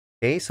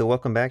Hey, so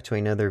welcome back to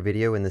another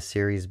video in the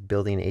series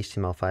Building an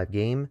HTML5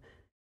 Game.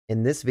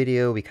 In this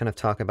video, we kind of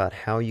talk about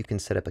how you can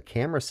set up a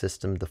camera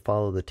system to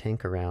follow the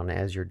tank around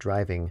as you're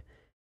driving.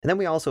 And then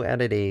we also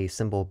added a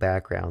simple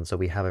background so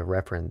we have a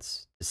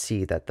reference to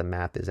see that the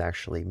map is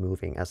actually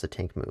moving as the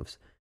tank moves.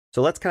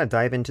 So let's kind of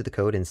dive into the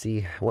code and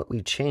see what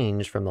we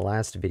changed from the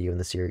last video in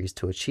the series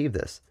to achieve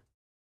this.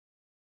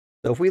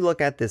 So if we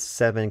look at this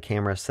 7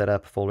 camera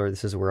setup folder,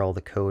 this is where all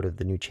the code of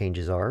the new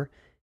changes are.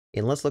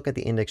 And let's look at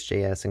the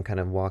index.js and kind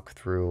of walk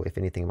through if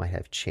anything might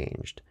have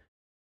changed.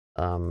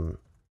 Um,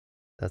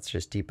 that's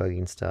just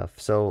debugging stuff.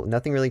 So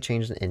nothing really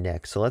changed in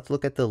index. So let's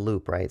look at the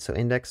loop, right? So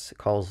index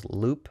calls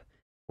loop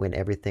when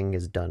everything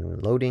is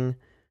done loading.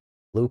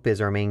 Loop is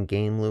our main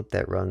game loop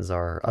that runs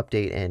our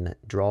update and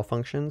draw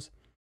functions.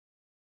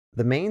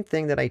 The main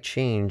thing that I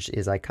changed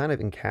is I kind of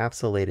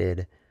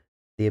encapsulated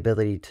the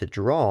ability to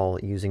draw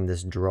using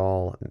this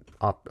draw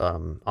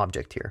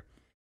object here.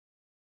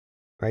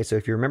 Right, so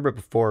if you remember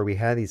before, we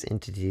had these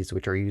entities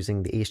which are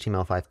using the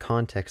HTML5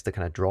 context to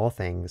kind of draw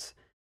things.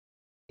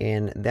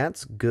 And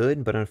that's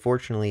good, but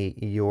unfortunately,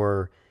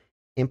 your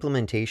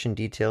implementation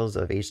details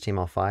of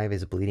HTML5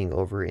 is bleeding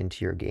over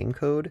into your game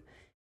code.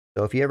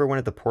 So if you ever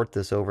wanted to port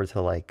this over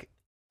to like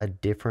a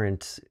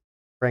different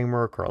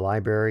framework or a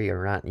library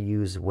or not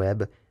use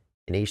web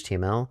in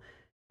HTML,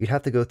 you'd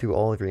have to go through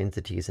all of your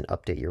entities and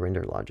update your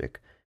render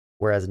logic.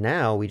 Whereas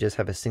now we just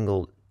have a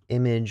single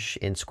image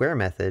in square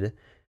method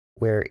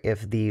where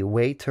if the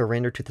way to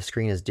render to the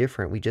screen is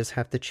different, we just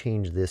have to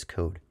change this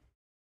code.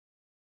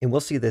 And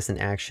we'll see this in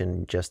action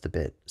in just a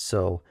bit.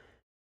 So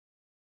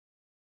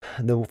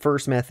the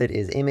first method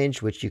is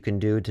image, which you can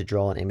do to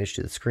draw an image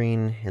to the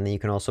screen. And then you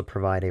can also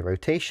provide a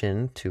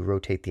rotation to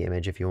rotate the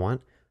image if you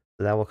want.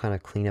 So that will kind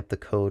of clean up the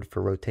code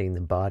for rotating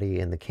the body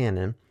and the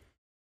cannon.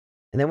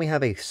 And then we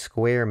have a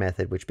square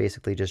method, which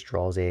basically just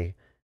draws a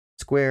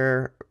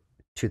square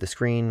to the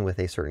screen with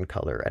a certain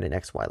color at an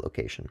XY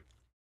location.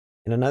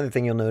 And another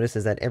thing you'll notice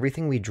is that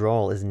everything we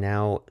draw is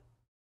now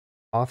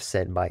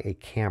offset by a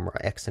camera,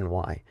 X and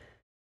Y.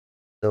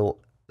 So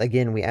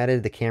again, we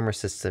added the camera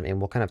system, and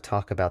we'll kind of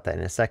talk about that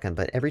in a second,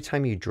 but every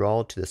time you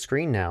draw to the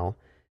screen now,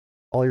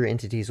 all your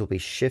entities will be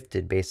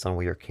shifted based on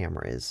where your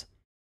camera is.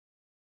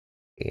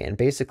 And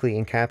basically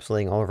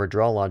encapsulating all of our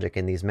draw logic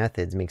in these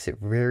methods makes it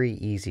very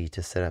easy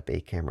to set up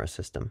a camera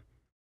system.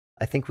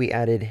 I think we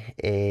added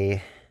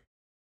a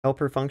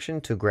helper function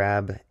to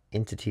grab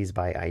entities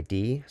by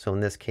ID. So in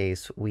this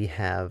case, we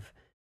have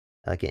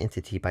get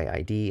entity by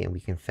ID, and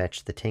we can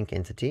fetch the tank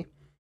entity.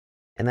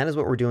 And that is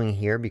what we're doing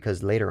here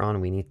because later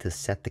on we need to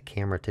set the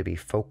camera to be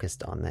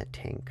focused on that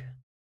tank.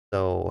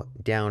 So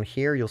down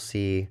here you'll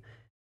see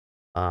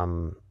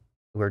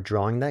we're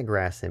drawing that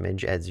grass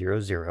image at 0,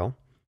 0.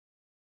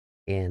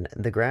 And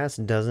the grass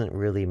doesn't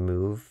really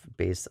move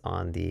based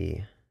on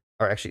the,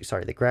 or actually,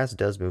 sorry, the grass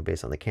does move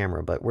based on the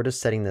camera, but we're just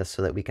setting this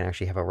so that we can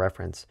actually have a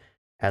reference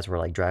as we're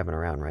like driving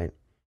around, right?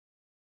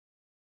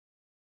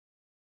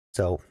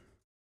 So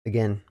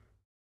again,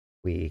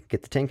 we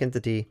get the tank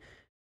entity,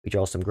 we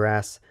draw some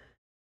grass,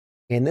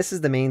 and this is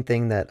the main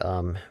thing that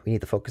we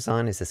need to focus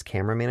on is this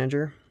camera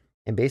manager.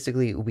 And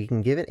basically we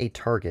can give it a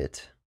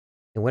target,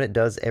 and what it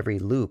does every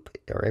loop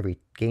or every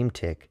game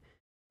tick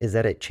is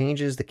that it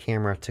changes the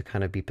camera to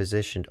kind of be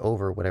positioned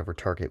over whatever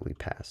target we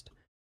passed.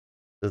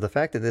 So the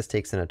fact that this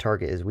takes in a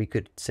target is we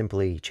could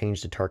simply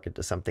change the target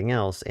to something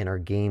else and our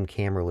game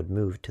camera would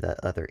move to that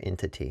other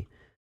entity.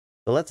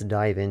 So let's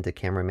dive into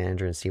Camera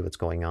Manager and see what's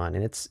going on.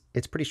 And it's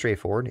pretty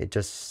straightforward. It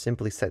just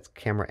simply sets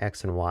camera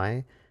X and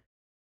Y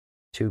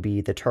to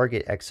be the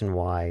target X and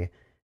Y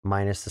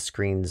minus the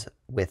screen's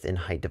width and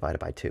height divided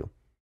by 2.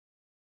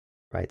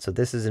 Right, so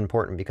this is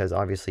important because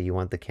obviously you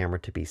want the camera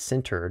to be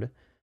centered.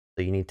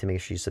 So you need to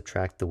make sure you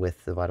subtract the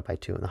width divided by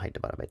 2 and the height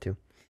divided by 2.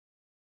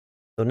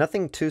 So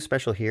nothing too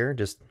special here,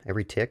 just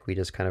every tick we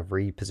just kind of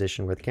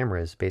reposition where the camera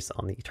is based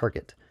on the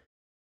target.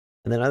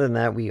 And then other than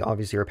that, we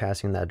obviously are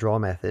passing that draw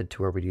method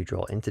to where we do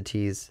draw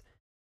entities.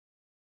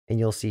 And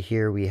you'll see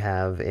here we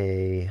have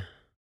we're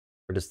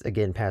just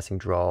again passing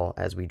draw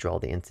as we draw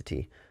the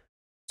entity.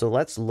 So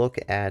let's look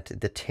at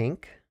the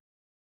tank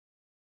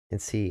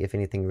and see if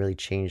anything really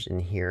changed in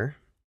here.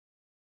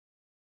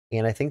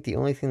 And I think the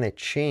only thing that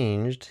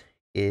changed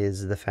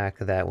is the fact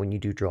that when you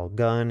do draw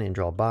gun and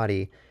draw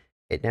body,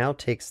 it now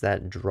takes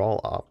that draw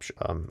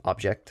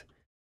object,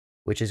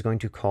 which is going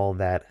to call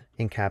that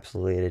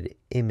encapsulated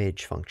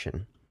image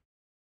function.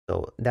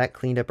 So that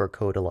cleaned up our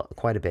code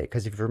quite a bit,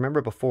 because if you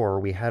remember before,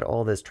 we had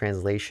all this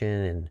translation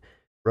and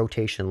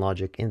rotation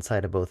logic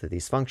inside of both of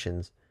these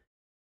functions,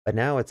 but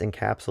now it's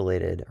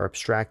encapsulated or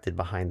abstracted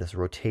behind this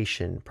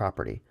rotation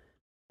property.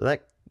 So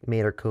that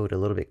made our code a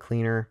little bit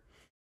cleaner,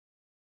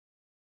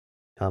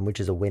 which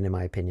is a win in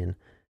my opinion.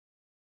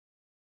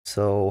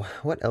 So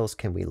what else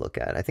can we look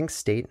at? I think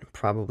state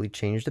probably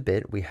changed a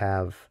bit. We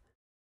have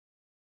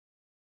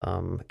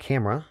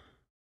camera,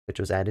 which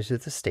was added to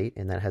the state,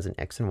 and that has an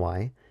X and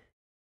Y.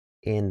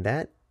 And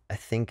that, I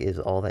think, is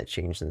all that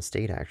changed in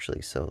state,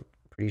 actually. So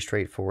pretty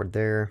straightforward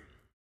there.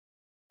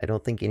 I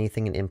don't think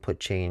anything in input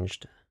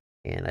changed.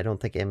 And I don't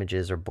think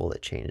images are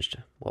bullet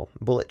changed. Well,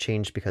 bullet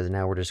changed because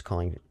now we're just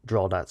calling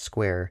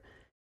draw.square.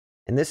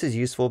 And this is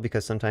useful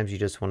because sometimes you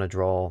just want to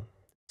draw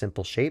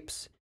simple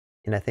shapes.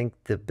 And I think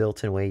the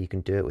built-in way you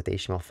can do it with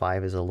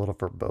HTML5 is a little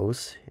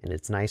verbose. And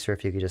it's nicer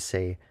if you could just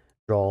say,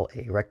 draw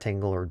a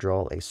rectangle or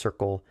draw a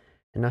circle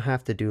and not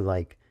have to do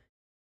like,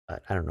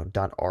 I don't know,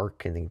 dot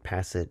arc and then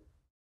pass it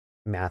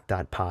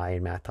math.py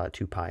and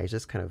math.2py. It's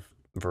just kind of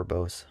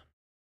verbose.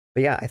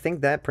 But yeah, I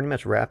think that pretty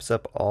much wraps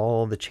up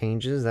all the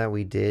changes that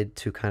we did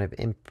to kind of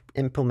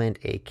implement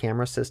a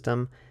camera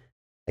system.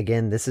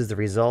 Again, this is the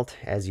result.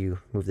 As you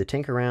move the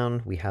tank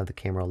around, we have the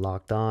camera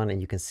locked on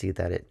and you can see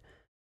that it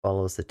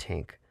follows the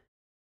tank.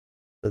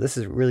 So this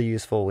is really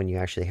useful when you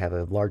actually have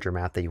a larger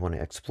map that you want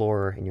to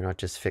explore and you're not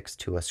just fixed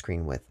to a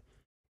screen width.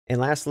 And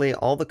lastly,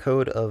 all the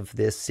code of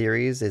this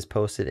series is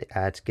posted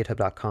at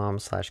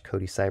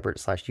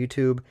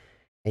github.com/CodySeibert/YouTube,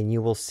 and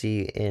you will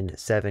see in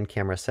 7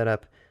 camera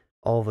setup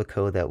all the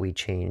code that we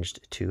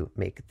changed to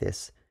make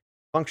this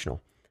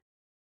functional.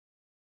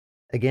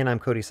 Again, I'm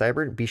Cody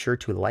Seibert. Be sure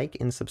to like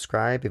and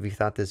subscribe if you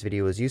thought this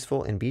video was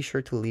useful, and be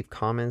sure to leave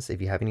comments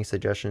if you have any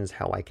suggestions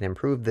how I can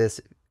improve this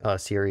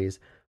series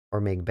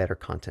or make better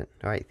content.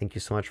 All right, thank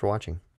you so much for watching.